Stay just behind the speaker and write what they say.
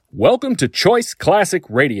Welcome to Choice Classic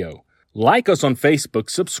Radio. Like us on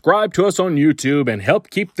Facebook, subscribe to us on YouTube, and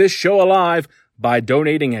help keep this show alive by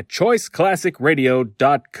donating at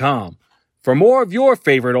choiceclassicradio.com. For more of your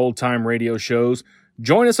favorite old-time radio shows,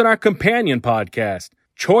 join us on our companion podcast,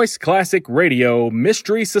 Choice Classic Radio,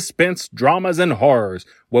 Mystery, Suspense, Dramas, and Horrors,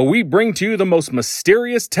 where we bring to you the most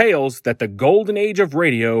mysterious tales that the golden age of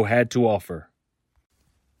radio had to offer.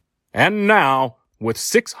 And now, with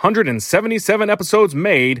 677 episodes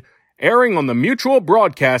made, airing on the Mutual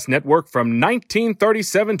Broadcast Network from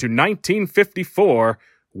 1937 to 1954,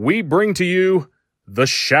 we bring to you The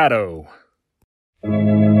Shadow.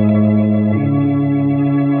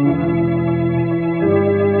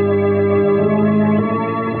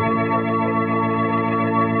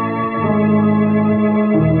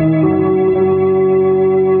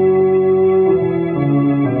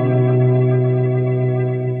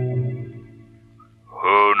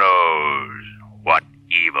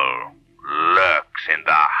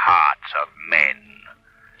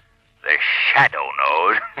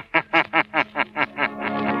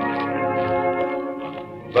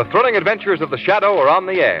 The thrilling adventures of the Shadow are on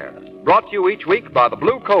the air, brought to you each week by the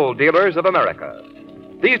Blue Coal Dealers of America.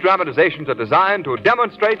 These dramatizations are designed to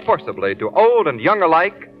demonstrate forcibly to old and young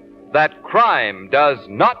alike that crime does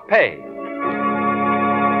not pay.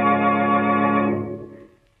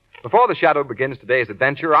 Before the Shadow begins today's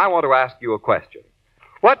adventure, I want to ask you a question.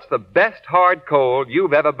 What's the best hard coal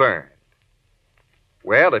you've ever burned?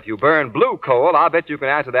 Well, if you burn blue coal, I'll bet you can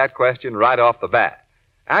answer that question right off the bat.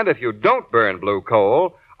 And if you don't burn blue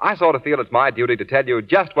coal, I sort of feel it's my duty to tell you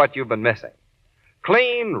just what you've been missing.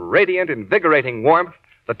 Clean, radiant, invigorating warmth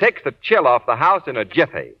that takes the chill off the house in a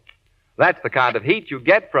jiffy. That's the kind of heat you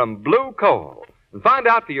get from blue coal. And find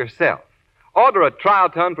out for yourself. Order a trial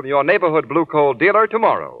ton from your neighborhood blue coal dealer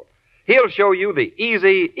tomorrow. He'll show you the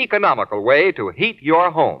easy, economical way to heat your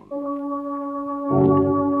home.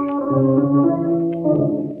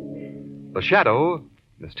 The Shadow,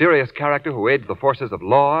 mysterious character who aids the forces of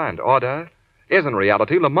law and order, is in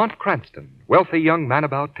reality Lamont Cranston, wealthy young man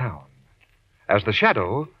about town. As the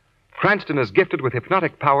Shadow, Cranston is gifted with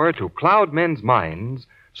hypnotic power to cloud men's minds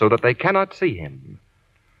so that they cannot see him.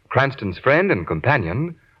 Cranston's friend and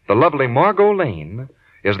companion, the lovely Margot Lane,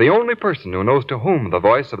 is the only person who knows to whom the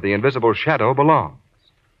voice of the invisible Shadow belongs.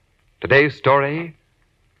 Today's story,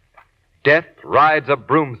 Death Rides a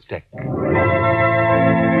Broomstick.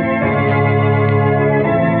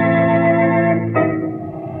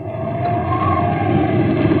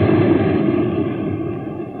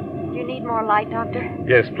 Light, Doctor?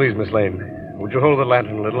 Yes, please, Miss Lane. Would you hold the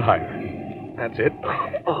lantern a little higher? That's it.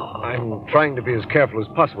 I'm trying to be as careful as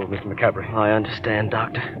possible, Mr. McCaffrey. I understand,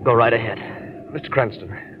 Doctor. Go right ahead. Mr. Cranston,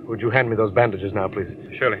 would you hand me those bandages now, please?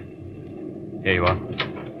 Surely. Here you are.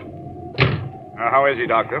 How is he,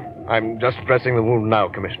 Doctor? I'm just dressing the wound now,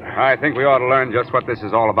 Commissioner. I think we ought to learn just what this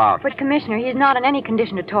is all about. But, Commissioner, he's not in any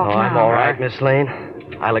condition to talk now. I'm all right, Miss Lane.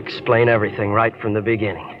 I'll explain everything right from the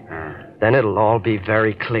beginning. Then it'll all be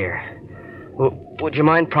very clear. Would you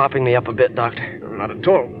mind propping me up a bit, Doctor? Not at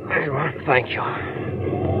all. There you are. Thank you.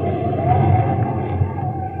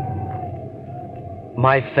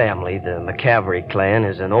 My family, the McCaffrey clan,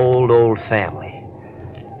 is an old family.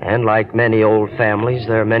 And like many old families,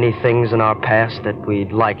 there are many things in our past that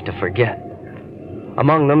we'd like to forget.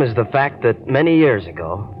 Among them is the fact that many years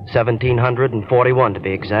ago, 1741 to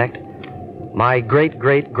be exact, my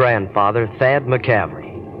great-great-grandfather, Thad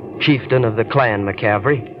McCaffrey, chieftain of the clan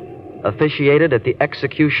McCaffrey, officiated at the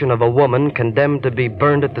execution of a woman condemned to be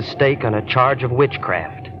burned at the stake on a charge of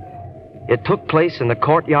witchcraft. It took place in the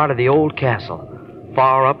courtyard of the old castle,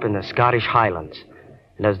 far up in the Scottish Highlands.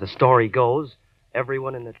 And as the story goes,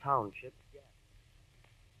 everyone in the township...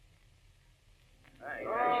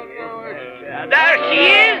 There she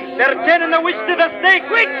is! They're turning the witch to the stake!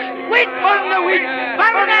 Witch! Witch! Burn the witch!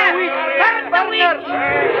 Burn the witch! Burn the witch!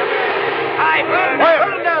 I burn her!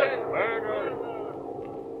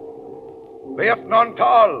 Be it known to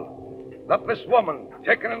all that this woman,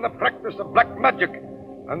 taken in the practice of black magic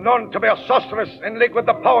and known to be a sorceress in league with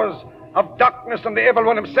the powers of darkness and the evil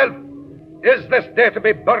one himself, is this day to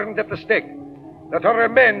be burned at the stake, that her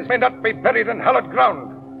remains may not be buried in hallowed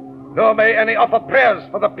ground, nor may any offer prayers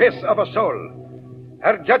for the peace of her soul.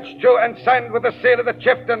 Her judged to and signed with the seal of the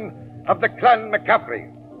chieftain of the clan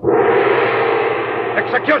McCaffrey.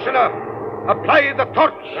 Executioner, apply the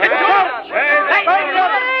torch! The torch!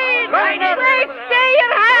 Wait, stay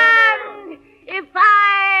your hand! If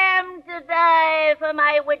I am to die for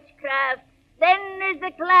my witchcraft, then is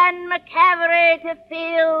the clan McCaffrey to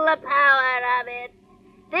feel the power of it.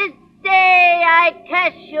 This day I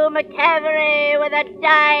curse you, McCaffrey, with a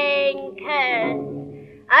dying curse.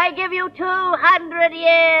 I give you 200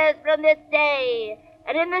 years from this day,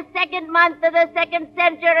 and in the second month of the second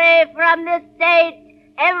century from this date,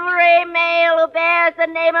 every male who bears the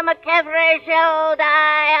name of McCaffrey shall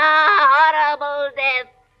die a horrible death.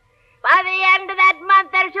 By the end of that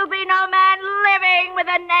month, there shall be no man living with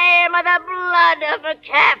the name or the blood of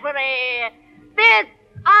McCaffrey. This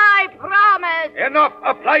I promise. Enough.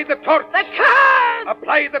 Apply the torch. The curse!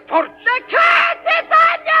 Apply the torch. The curse is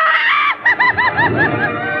on you!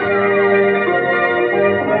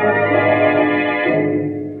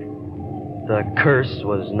 The curse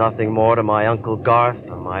was nothing more to my Uncle Garth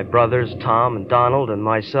or my brothers Tom and Donald and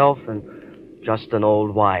myself than just an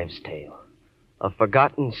old wives' tale. A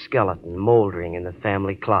forgotten skeleton moldering in the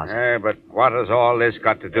family closet. But what has all this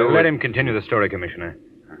got to do with... Let him continue the story, Commissioner.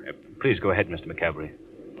 Please go ahead, Mr. McCaffrey.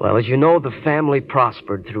 Well, as you know, the family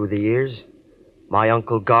prospered through the years. My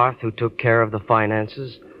Uncle Garth, who took care of the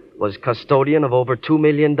finances, was custodian of over $2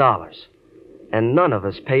 million. And none of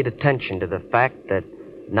us paid attention to the fact that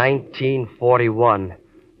 1941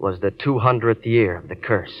 was the 200th year of the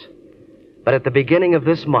curse. But at the beginning of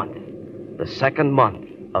this month, the second month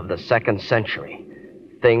of the second century,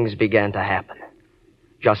 things began to happen.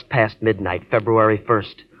 Just past midnight, February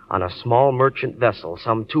 1st, on a small merchant vessel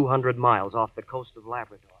some 200 miles off the coast of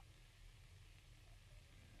Labrador.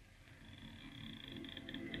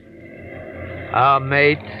 Our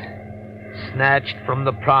mate, snatched from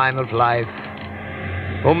the prime of life,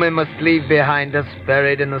 whom we must leave behind us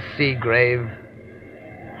buried in a sea grave,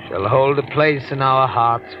 shall hold a place in our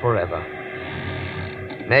hearts forever.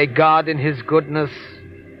 May God in his goodness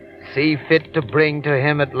see fit to bring to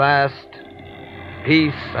him at last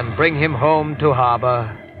peace and bring him home to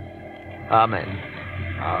harbor. Amen.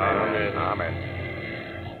 Amen. Amen.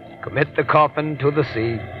 Commit the coffin to the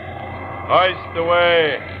sea. Hoist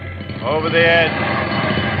away. Over the edge.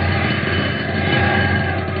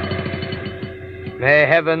 May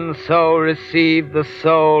heaven so receive the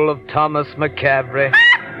soul of Thomas McCaffrey.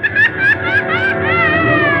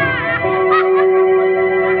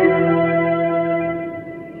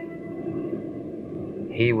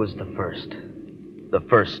 He was the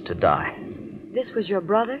first to die. This was your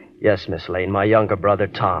brother? Yes, Miss Lane, my younger brother,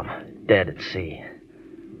 Tom, dead at sea.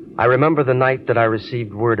 I remember the night that I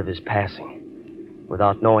received word of his passing.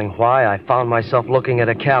 Without knowing why, I found myself looking at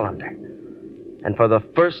a calendar. And for the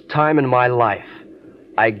first time in my life,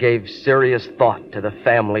 I gave serious thought to the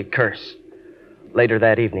family curse. Later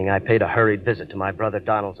that evening, I paid a hurried visit to my brother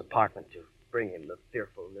Donald's apartment to bring him the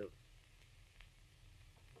fearful news.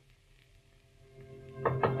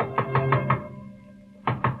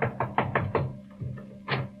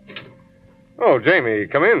 Oh, Jamie,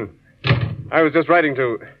 come in. I was just writing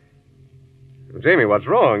to... Jamie, what's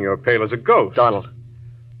wrong? You're pale as a ghost. Donald,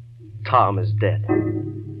 Tom is dead.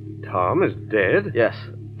 Tom is dead? Yes,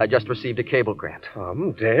 I just received a cablegram.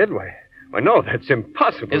 Tom dead? Why, no, that's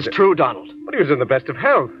impossible. It's true, Donald. But he was in the best of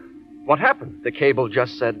health. What happened? The cable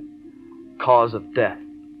just said, cause of death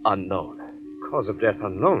unknown. Cause of death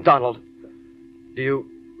unknown? Donald, do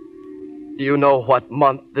you know what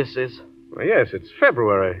month this is? Well, yes, it's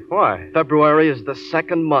February. Why? February is the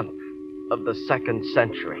second month of the second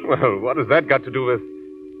century. Well, what has that got to do with...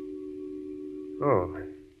 Oh,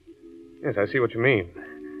 yes, I see what you mean.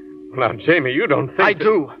 Now, Jamie, you don't think... I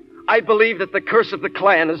do. I believe that the curse of the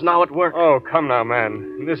clan is now at work. Oh, come now,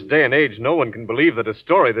 man. In this day and age, no one can believe that a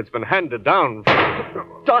story that's been handed down...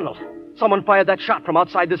 Donald, someone fired that shot from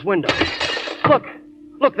outside this window.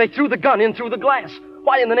 Look, they threw the gun in through the glass.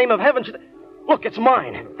 Why in the name of heaven should... Look, it's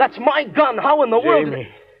mine. That's my gun. How in the world...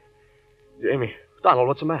 Jamie. Donald,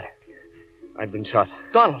 what's the matter? I've been shot.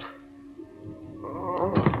 Donald.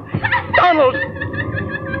 Donald!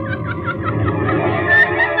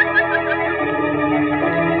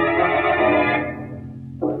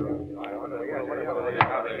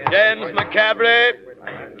 James McCaffrey.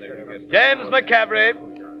 James McCaffrey.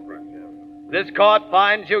 This court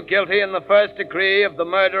finds you guilty in the first degree of the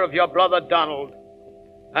murder of your brother Donald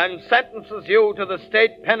and sentences you to the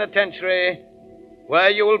state penitentiary where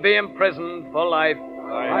you will be imprisoned for life.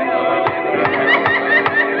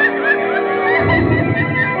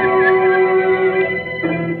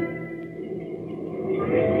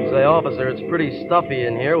 Say, officer, it's pretty stuffy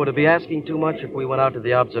in here. Would it be asking too much if we went out to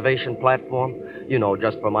the observation platform? You know,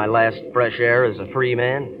 just for my last fresh air as a free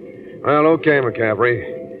man. Well, okay,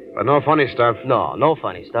 McCaffrey. But no funny stuff. No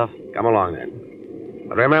funny stuff. Come along, then.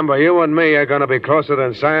 But remember, you and me are going to be closer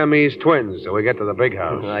than Siamese twins till we get to the big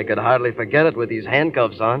house. I could hardly forget it with these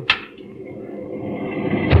handcuffs on.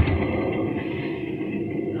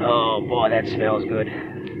 Oh, boy, that smells good.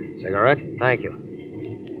 Cigarette? Thank you.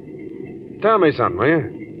 Tell me something, will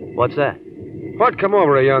you? What's that? What come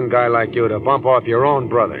over a young guy like you to bump off your own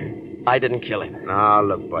brother? I didn't kill him. Now,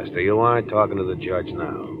 look, Buster, you aren't talking to the judge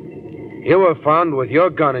now. You were found with your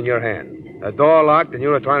gun in your hand. The door locked, and you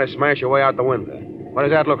were trying to smash your way out the window. What does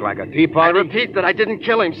that look like, a tea I party? repeat that I didn't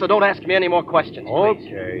kill him, so don't ask me any more questions,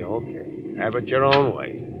 please. Okay. Have it your own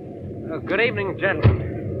way. Good evening, gentlemen.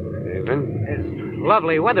 Evening. It's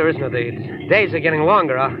lovely weather, isn't it? The days are getting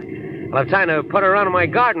longer. I'll have time to put around in my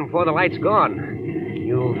garden before the light's gone.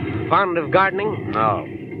 You fond of gardening? No.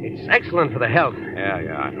 It's excellent for the health. Yeah,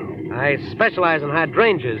 I know. I specialize in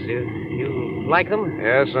hydrangeas. You like them?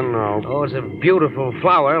 Yes and no. Oh, it's a beautiful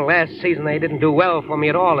flower. Last season they didn't do well for me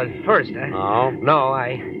at all at first. No? No,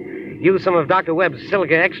 I used some of Dr. Webb's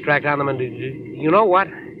silica extract on them, and you know what?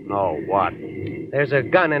 No, what? There's a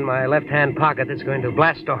gun in my left-hand pocket that's going to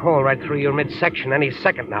blast a hole right through your midsection any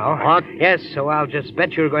second now. What? Yes, so I'll just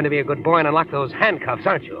bet you're going to be a good boy and unlock those handcuffs,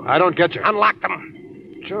 aren't you? I don't get you. Unlock them.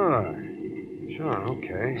 Sure,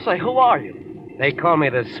 okay. Say, who are you? They call me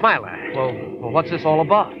the Smiler. Well, what's this all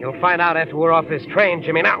about? You'll find out after we're off this train,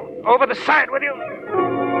 Jimmy. Now, over the side with you.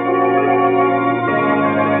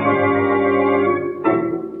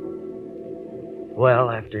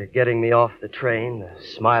 Well, after getting me off the train, the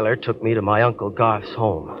Smiler took me to my Uncle Garth's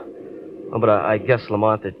home. Oh, but I guess,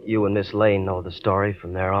 Lamont, that you and Miss Lane know the story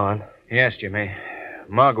from there on. Yes, Jimmy.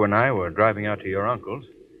 Margot and I were driving out to your uncle's.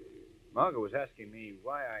 Margot was asking me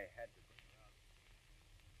why I had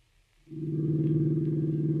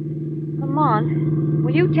to... Lamont,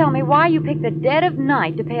 will you tell me why you picked the dead of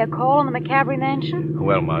night to pay a call on the McCavery mansion?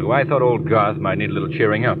 Well, Margot, I thought old Garth might need a little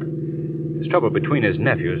cheering up. This trouble between his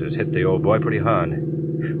nephews has hit the old boy pretty hard.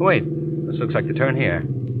 Wait, this looks like the turn here.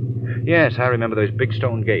 Yes, I remember those big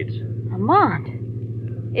stone gates. Lamont,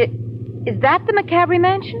 is that the McCavery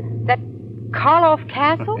mansion? That Karloff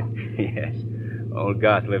Castle? Yes. Old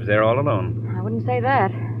Garth lives there all alone. I wouldn't say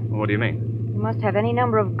that. What do you mean? He must have any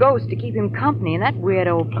number of ghosts to keep him company in that weird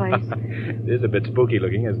old place. It is a bit spooky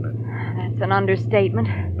looking, isn't it? That's an understatement.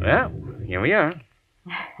 Well, here we are.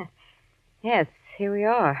 Yes, here we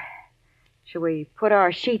are. Shall we put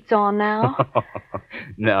our sheets on now?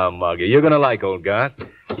 Now, Margie, you're going to like old Garth.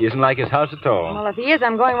 He isn't like his house at all. Well, if he is,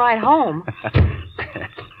 I'm going right home.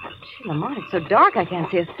 Gee, Lamont, it's so dark I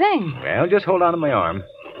can't see a thing. Well, just hold on to my arm.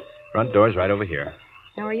 Front door's right over here.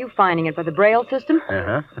 How are you finding it? By the Braille system?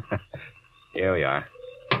 Uh-huh. Here we are.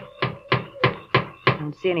 I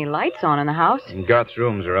don't see any lights on in the house. And Garth's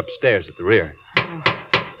rooms are upstairs at the rear. Oh.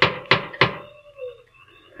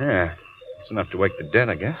 Yeah, it's enough to wake the dead,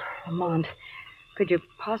 I guess. Lamont, could you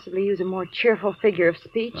possibly use a more cheerful figure of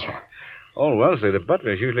speech? Old Wellesley, the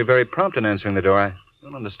butler, is usually very prompt in answering the door. I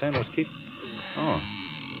don't understand what's keep... Oh.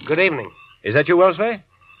 Good evening. Is that you, Wellesley?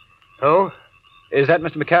 Who? Is that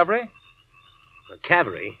Mr. McCavery?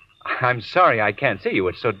 McCavery? I'm sorry, I can't see you.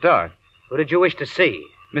 It's so dark. Who did you wish to see?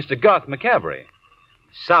 Mr. Garth McCavery.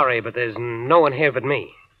 Sorry, but there's no one here but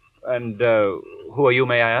me. And, who are you,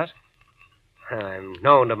 may I ask? I'm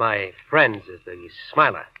known to my friends as the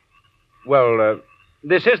Smiler. Well,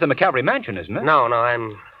 this is the McCavery mansion, isn't it? No,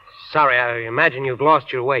 I'm sorry. I imagine you've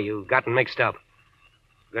lost your way. You've gotten mixed up.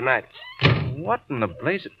 Good night. What in the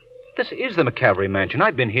blaze... This is the McCavery mansion.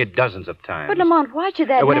 I've been here dozens of times. But, Lamont, why should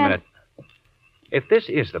that Wait a man... minute. If this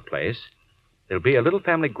is the place, there'll be a little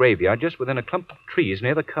family graveyard just within a clump of trees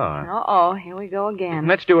near the car. Uh-oh, here we go again.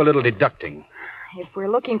 Let's do a little deducting. If we're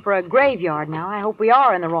looking for a graveyard now, I hope we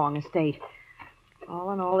are in the wrong estate.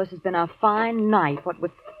 All in all, this has been a fine night, what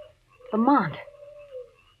with... Lamont,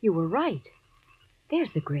 you were right. There's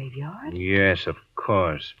the graveyard. Yes, of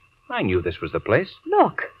course. I knew this was the place.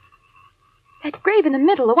 Look. That grave in the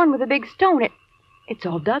middle, the one with the big stone, it's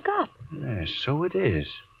all dug up. Yes, so it is.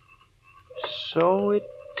 So it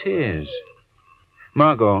is.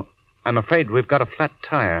 Margot, I'm afraid we've got a flat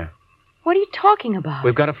tire. What are you talking about?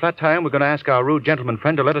 We've got a flat tire, and we're going to ask our rude gentleman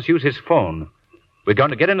friend to let us use his phone. We're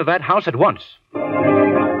going to get into that house at once.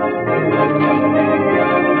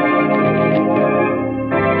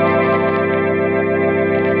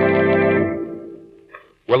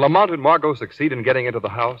 Will Lamont and Margot succeed in getting into the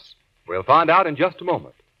house? We'll find out in just a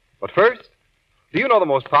moment. But first, do you know the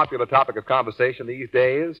most popular topic of conversation these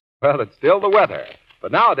days? Well, it's still the weather.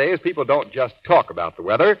 But nowadays, people don't just talk about the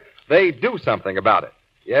weather. They do something about it.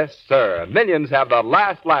 Yes, sir. And millions have the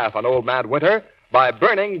last laugh on Old Man Winter by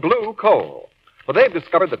burning blue coal. For they've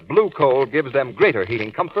discovered that blue coal gives them greater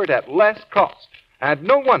heating comfort at less cost. And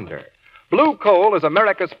no wonder. Blue coal is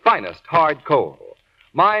America's finest hard coal.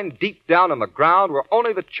 Mined deep down in the ground where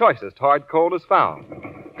only the choicest hard coal is found.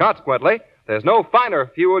 Consequently, there's no finer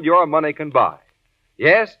fuel your money can buy.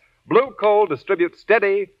 Yes, blue coal distributes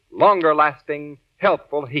steady, longer-lasting,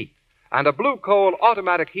 healthful heat. And a blue coal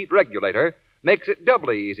automatic heat regulator makes it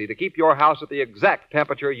doubly easy to keep your house at the exact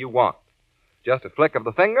temperature you want. Just a flick of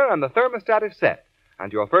the finger and the thermostat is set,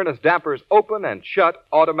 and your furnace dampers open and shut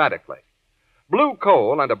automatically. Blue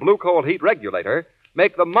Coal and a Blue Coal heat regulator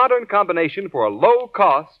make the modern combination for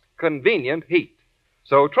low-cost, convenient heat.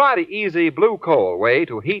 So try the easy Blue Coal way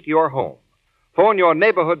to heat your home. Phone your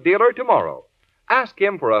neighborhood dealer tomorrow. Ask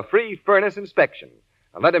him for a free furnace inspection,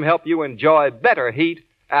 and let him help you enjoy better heat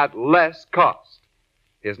at less cost.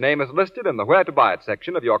 His name is listed in the Where to Buy It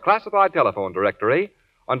section of your classified telephone directory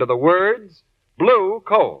under the words Blue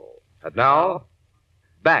Coal. And now,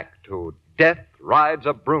 back to Death Rides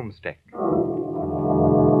a Broomstick.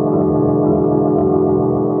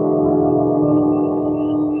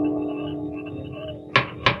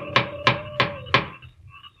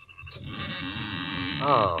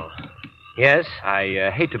 Oh. Yes?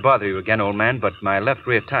 I hate to bother you again, old man, but my left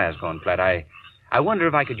rear tire's gone flat. I wonder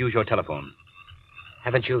if I could use your telephone.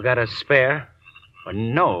 Haven't you got a spare?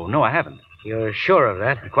 No, I haven't. You're sure of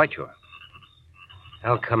that? Quite sure.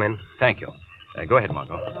 I'll come in. Thank you. Go ahead,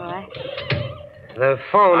 Margot. All right. The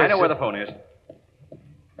phone is... I know where the phone is.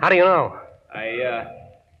 How do you know?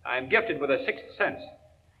 I'm gifted with a sixth sense.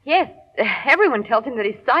 Yes, everyone tells him that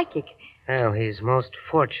he's psychic. Well, he's most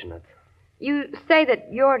fortunate. You say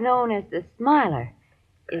that you're known as the Smiler.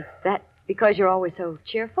 Is that because you're always so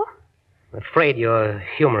cheerful? I'm afraid your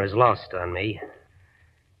humor is lost on me.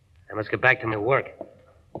 I must get back to my work.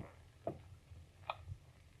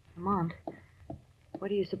 Lamont, what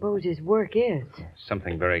do you suppose his work is?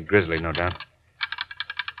 Something very grisly, no doubt.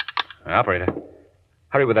 Operator,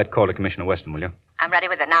 hurry with that call to Commissioner Weston, will you? I'm ready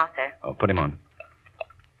with it now, sir. Oh, put him on.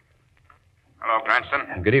 Hello,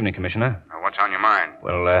 Cranston. Good evening, Commissioner. What's on your mind?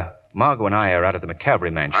 Well, Margot and I are out at the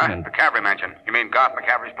McCavery mansion, Huh? and... McCavery Mansion. You mean Garth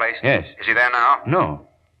McCavery's place? Yes. Is he there now? No.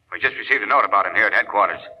 We just received a note about him here at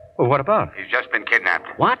headquarters. Well, what about? He's just been kidnapped.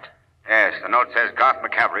 What? Yes, the note says Garth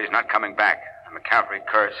McCavery is not coming back. The McCavery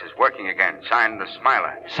curse is working again. Signed the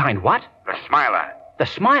Smiler. Signed what? The Smiler. The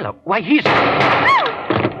Smiler? Why, he's...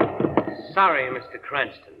 Sorry, Mr.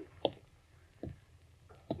 Cranston.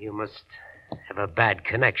 You must have a bad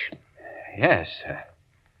connection. Yes.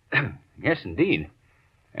 Yes, indeed.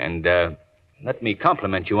 And, let me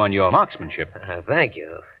compliment you on your marksmanship. Thank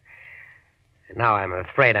you. Now I'm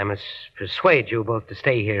afraid I must persuade you both to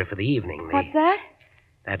stay here for the evening. What's that?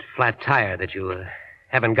 That flat tire that you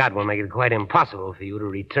haven't got will make it quite impossible for you to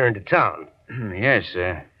return to town. Yes,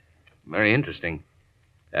 very interesting.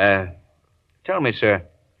 Tell me, sir,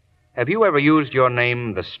 have you ever used your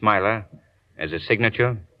name, the Smiler, as a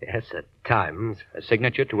signature? Yes, at times. A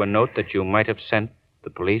signature to a note that you might have sent the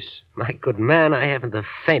police? My good man, I haven't the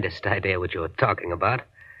faintest idea what you're talking about.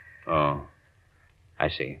 Oh, I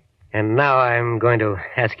see. And now I'm going to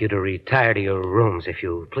ask you to retire to your rooms, if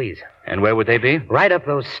you please. And where would they be? Right up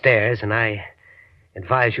those stairs, and I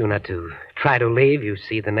advise you not to try to leave. You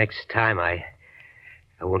see, the next time I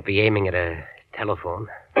won't be aiming at a telephone.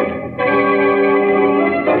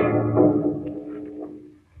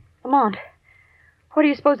 Lamont, what do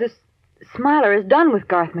you suppose this Smiler has done with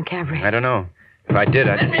Garth McCavery? I don't know. If I did,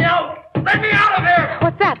 I'd... Let me out! Let me out of here!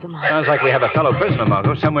 What's that, Lamont? Sounds like we have a fellow prisoner,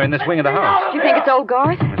 Margot, somewhere in this wing of the house. Do you think it's old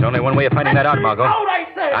Garth? There's only one way of finding that out, Margot. Out, I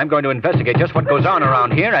say! I'm going to investigate just what goes on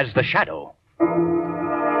around here as the Shadow.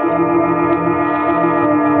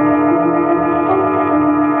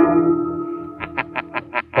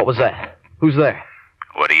 What was that? Who's there?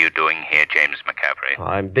 What are you doing here, James McCavery?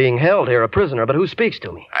 I'm being held here, a prisoner, but who speaks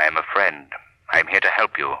to me? I am a friend. I'm here to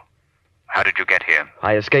help you. How did you get here?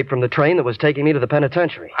 I escaped from the train that was taking me to the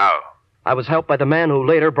penitentiary. How? I was helped by the man who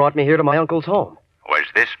later brought me here to my uncle's home. Was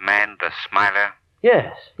this man the Smiler?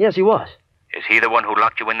 Yes, he was. Is he the one who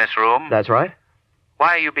locked you in this room? That's right. Why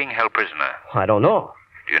are you being held prisoner? I don't know.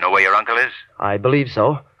 Do you know where your uncle is? I believe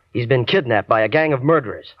so. He's been kidnapped by a gang of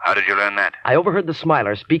murderers. How did you learn that? I overheard the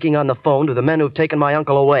Smiler speaking on the phone to the men who've taken my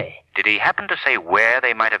uncle away. Did he happen to say where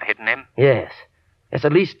they might have hidden him? Yes,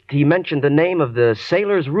 at least he mentioned the name of the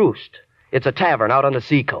Sailor's Roost. It's a tavern out on the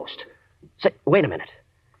seacoast. Say, wait a minute.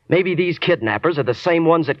 Maybe these kidnappers are the same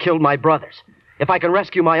ones that killed my brothers. If I can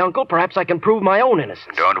rescue my uncle, perhaps I can prove my own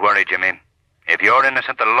innocence. Don't worry, Jimmy. If you're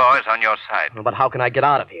innocent, the law is on your side. But how can I get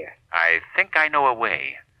out of here? I think I know a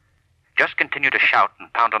way. Just continue to shout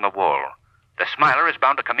and pound on the wall. The Smiler is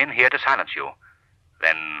bound to come in here to silence you.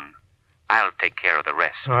 Then I'll take care of the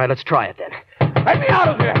rest. All right, let's try it then. Let me out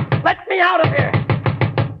of here! Let me out of here!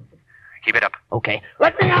 Keep it up. Okay.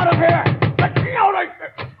 Let me out of here! Let me out of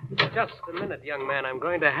here! Just a minute, young man. I'm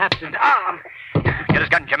going to have to... Get his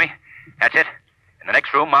gun, Jimmy. That's it. In the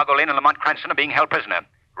next room, Margot Lane and Lamont Cranston are being held prisoner.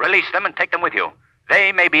 Release them and take them with you.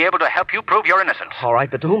 They may be able to help you prove your innocence. All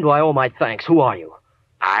right, but to whom do I owe my thanks? Who are you?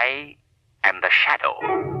 I and the shadow.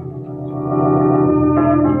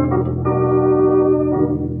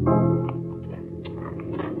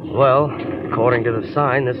 Well, according to the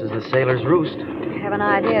sign, this is the Sailor's Roost. I have an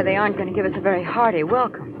idea they aren't going to give us a very hearty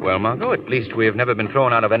welcome. Well, Margot, at least we have never been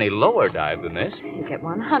thrown out of any lower dive than this. You get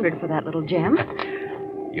 100 for that little gem.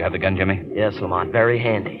 You have the gun, Jimmy? Yes, Lamont, very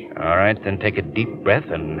handy. All right, then take a deep breath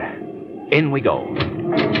and in we go.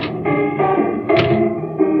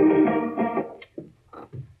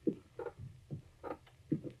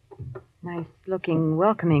 Nice-looking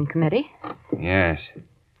welcoming committee. Yes.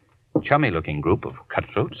 Chummy-looking group of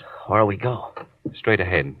cutthroats. Where'll we go? Straight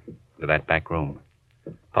ahead to that back room.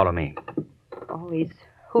 Follow me. All these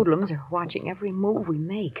hoodlums are watching every move we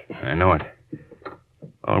make. I know it.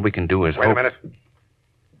 All we can do is Wait hope... a minute.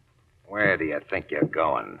 Where do you think you're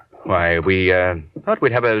going? Why, we thought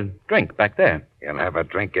we'd have a drink back there. You'll have a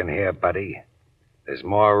drink in here, buddy. There's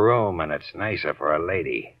more room, and it's nicer for a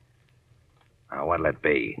lady. Now, what'll it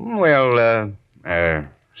be? Well,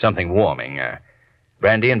 something warming.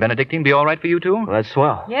 Brandy and Benedictine be all right for you two? Well, that's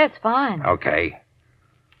swell. Yes, fine. Okay.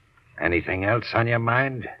 Anything else on your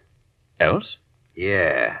mind? Else?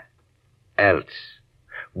 Yeah. Else.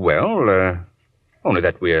 Well, only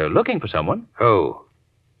that we're looking for someone. Who?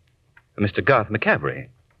 Mr. Garth McCavery.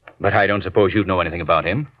 But I don't suppose you'd know anything about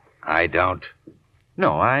him. I don't.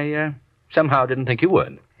 No, I somehow didn't think you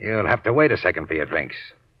would. You'll have to wait a second for your drinks.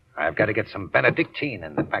 I've got to get some Benedictine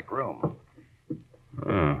in the back room.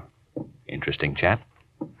 Oh, interesting chap.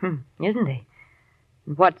 Isn't he?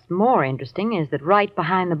 And what's more interesting is that right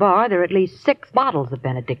behind the bar there are at least 6 bottles of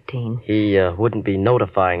Benedictine. He wouldn't be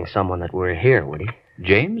notifying someone that we're here, would he?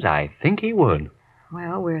 James, I think he would.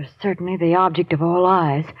 Well, we're certainly the object of all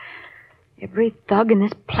eyes. Every thug in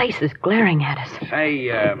this place is glaring at us. Say,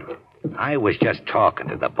 I was just talking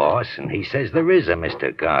to the boss, and he says there is a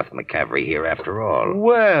Mr. Garth McCavery here after all.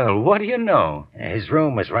 Well, what do you know? His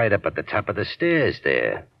room is right up at the top of the stairs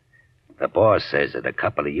there. The boss says that a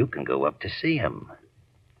couple of you can go up to see him.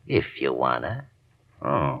 If you wanna.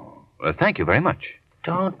 Oh, well, thank you very much.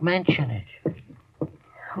 Don't mention it.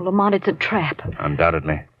 Oh, Lamont, it's a trap.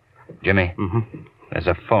 Undoubtedly. Jimmy, there's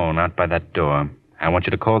a phone out by that door. I want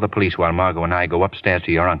you to call the police while Margot and I go upstairs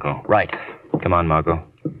to your uncle. Right. Come on, Margot.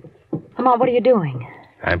 Lamont, what are you doing?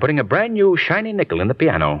 I'm putting a brand new shiny nickel in the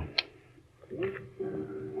piano.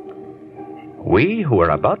 We who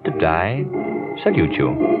are about to die salute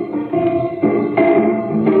you.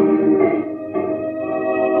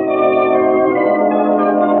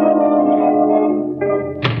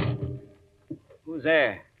 Who's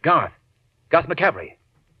there? Garth McCavery.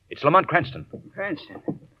 It's Lamont Cranston. Cranston.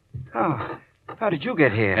 Oh, how did you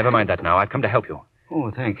get here? Never mind that now. I've come to help you. Oh,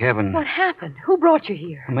 thank heaven. What happened? Who brought you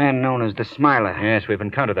here? A man known as the Smiler. Yes, we've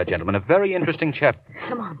encountered that gentleman. A very interesting chap.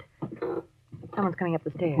 Lamont, someone's coming up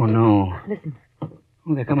the stairs. Oh, no. Listen.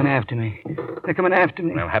 Oh, they're coming after me. They're coming after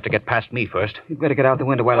me. They'll have to get past me first. You'd better get out the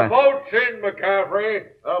window while The boat's in, McCaffrey.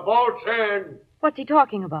 The boat's in. What's he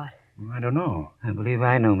talking about? I don't know. I believe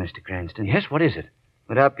I know, Mr. Cranston. Yes, what is it?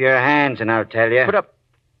 Put up your hands and I'll tell you. Put up...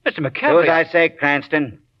 Mr. Do McCavery... as I say,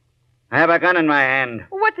 Cranston. I have a gun in my hand.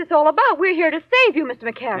 What's this all about? We're here to save you, Mr.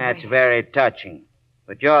 McCaffrey. That's very touching.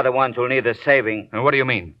 But you're the ones who'll need the saving. What do you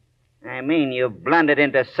mean? I mean you've blundered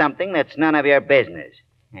into something that's none of your business.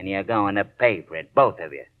 And you're going to pay for it, both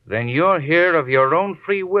of you. Then you're here of your own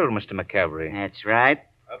free will, Mr. McCavery. That's right.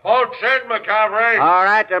 The boat's in, McCaffrey. All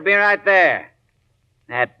right, I'll be right there.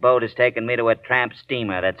 That boat has taken me to a tramp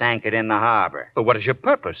steamer that's anchored in the harbor. But what is your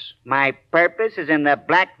purpose? My purpose is in the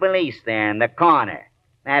black valise there in the corner.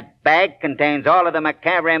 That bag contains all of the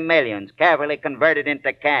McCaffrey millions, carefully converted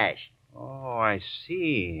into cash. Oh, I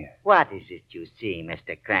see. What is it you see,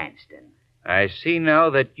 Mr. Cranston? I see now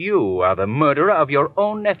that you are the murderer of your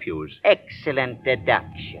own nephews. Excellent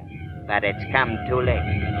deduction. But it's come too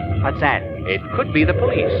late. What's that? It could be the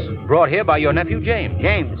police, brought here by your nephew James.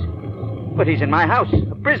 James? But he's in my house,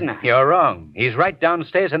 a prisoner. You're wrong. He's right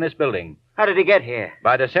downstairs in this building. How did he get here?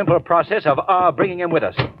 By the simple process of our bringing him with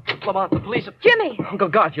us. Lamont, the police... Jimmy! Uncle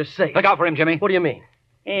Garth, you're safe. Look out for him, Jimmy. What do you mean?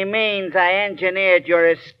 He means I engineered your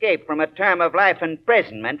escape from a term of life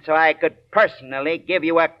imprisonment so I could personally give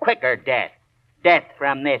you a quicker death. Death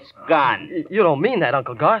from this gun. You don't mean that,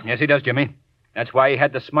 Uncle Garth. Yes, he does, Jimmy. That's why he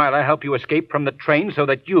had the Smiler help you escape from the train so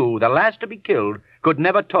that you, the last to be killed, could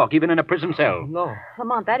never talk, even in a prison cell. No.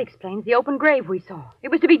 Lamont, that explains the open grave we saw.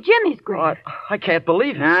 It was to be Jimmy's grave. I can't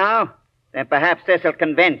believe it. No? Then perhaps this'll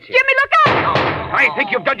convince you. Jimmy, look out! I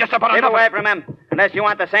think you've done just about Keep enough. away from him, unless you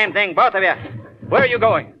want the same thing, both of you. Where are you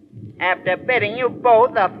going? After bidding you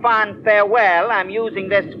both a fond farewell, I'm using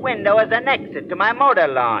this window as an exit to my motor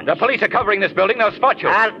launch. The police are covering this building. They'll spot you.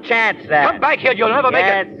 I'll chance that. Come back here. You'll never make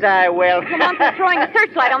it. Yes, I will. Lamont's throwing a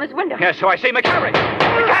searchlight on this window. Yes, so I see McCavery.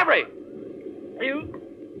 McCavery!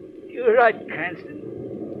 You're right,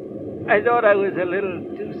 Cranston. I thought I was a little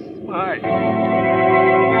too smart.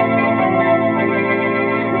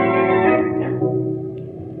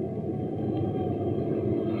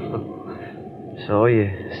 So you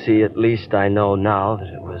see, at least I know now that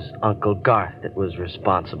it was Uncle Garth that was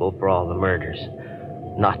responsible for all the murders,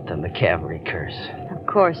 not the McCavery curse. Of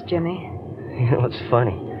course, Jimmy. You know, it's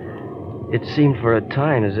funny. It seemed for a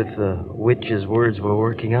time as if the witch's words were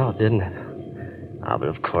working out, didn't it? Ah, but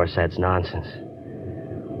of course that's nonsense.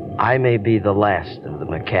 I may be the last of the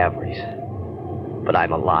McCaverys, but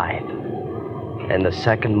I'm alive. And the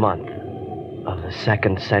second month of the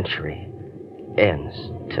second century ends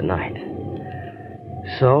tonight.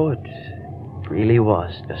 So it really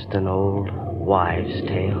was just an old wives'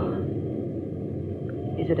 tale.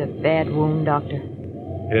 Is it a bad wound, Doctor?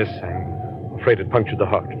 Yes, I'm afraid it punctured the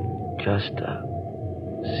heart. Just a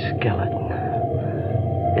skeleton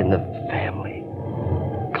in the family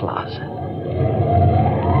closet.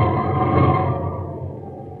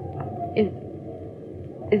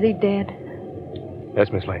 Is he dead?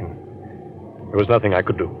 Yes, Miss Lane. There was nothing I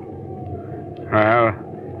could do. Well,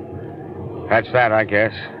 that's that, I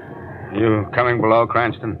guess. You coming below,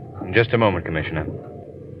 Cranston? In just a moment, Commissioner.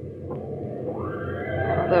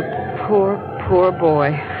 The poor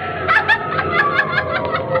boy.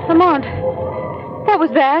 Lamont, what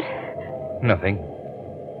was that? Nothing.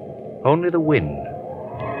 Only the wind.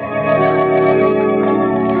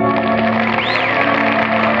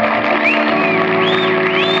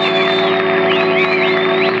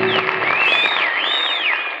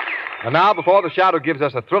 And now, before the Shadow gives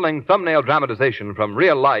us a thrilling thumbnail dramatization from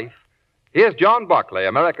real life, here's John Barclay,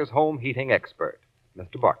 America's home heating expert.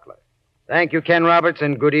 Mr. Barclay. Thank you, Ken Roberts,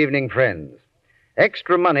 and good evening, friends.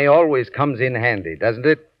 Extra money always comes in handy, doesn't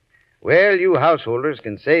it? Well, you householders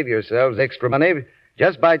can save yourselves extra money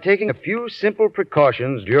just by taking a few simple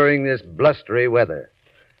precautions during this blustery weather.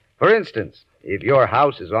 For instance, if your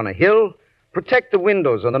house is on a hill, protect the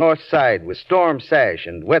windows on the north side with storm sash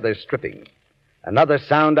and weather stripping. Another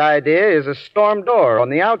sound idea is a storm door on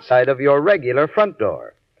the outside of your regular front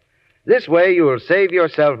door. This way you'll save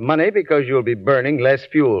yourself money because you'll be burning less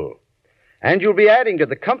fuel. And you'll be adding to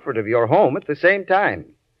the comfort of your home at the same time.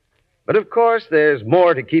 But of course, there's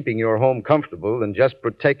more to keeping your home comfortable than just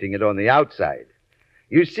protecting it on the outside.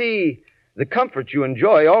 You see, the comfort you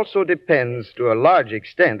enjoy also depends to a large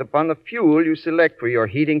extent upon the fuel you select for your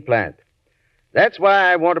heating plant. That's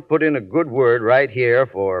why I want to put in a good word right here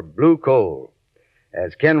for blue coal.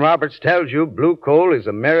 As Ken Roberts tells you, blue coal is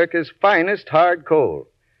America's finest hard coal.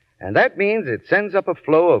 And that means it sends up a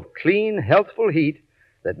flow of clean, healthful heat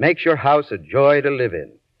that makes your house a joy to live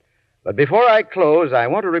in. But before I close, I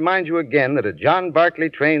want to remind you again that a John Barclay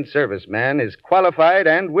trained serviceman is qualified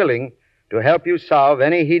and willing to help you solve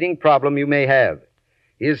any heating problem you may have.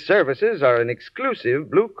 His services are an exclusive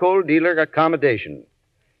blue coal dealer accommodation.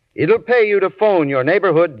 It'll pay you to phone your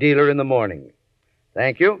neighborhood dealer in the morning.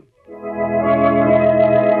 Thank you.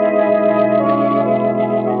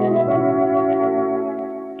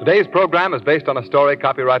 Today's program is based on a story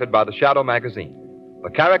copyrighted by the Shadow magazine. The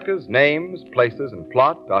characters, names, places, and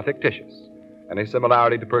plot are fictitious. Any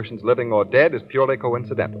similarity to persons living or dead is purely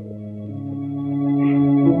coincidental.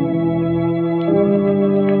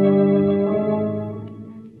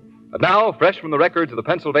 And now, fresh from the records of the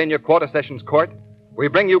Pennsylvania Quarter Sessions Court, we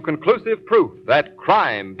bring you conclusive proof that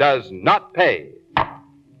crime does not pay.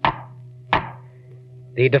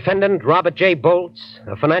 The defendant, Robert J. Bolts,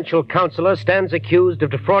 a financial counselor, stands accused of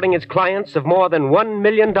defrauding his clients of more than $1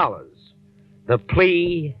 million. The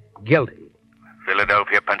plea, guilty.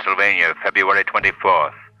 Philadelphia, Pennsylvania, February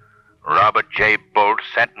 24th. Robert J. Bolts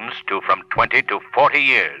sentenced to from 20 to 40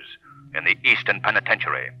 years in the Eastern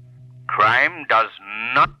Penitentiary. Crime does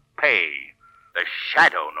not pay. The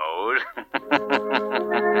Shadow knows.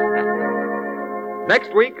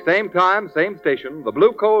 Next week, same time, same station, the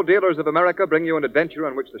Blue Coal Dealers of America bring you an adventure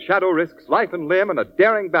in which the Shadow risks life and limb in a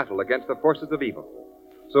daring battle against the forces of evil.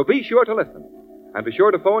 So be sure to listen, and be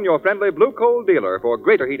sure to phone your friendly Blue Coal dealer for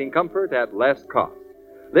greater heating comfort at less cost.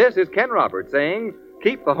 This is Ken Roberts saying,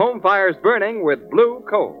 keep the home fires burning with Blue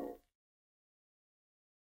Coal.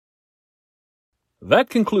 That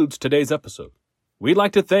concludes today's episode. We'd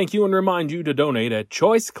like to thank you and remind you to donate at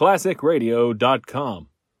choiceclassicradio.com.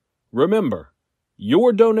 Remember,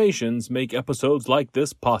 your donations make episodes like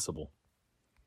this possible.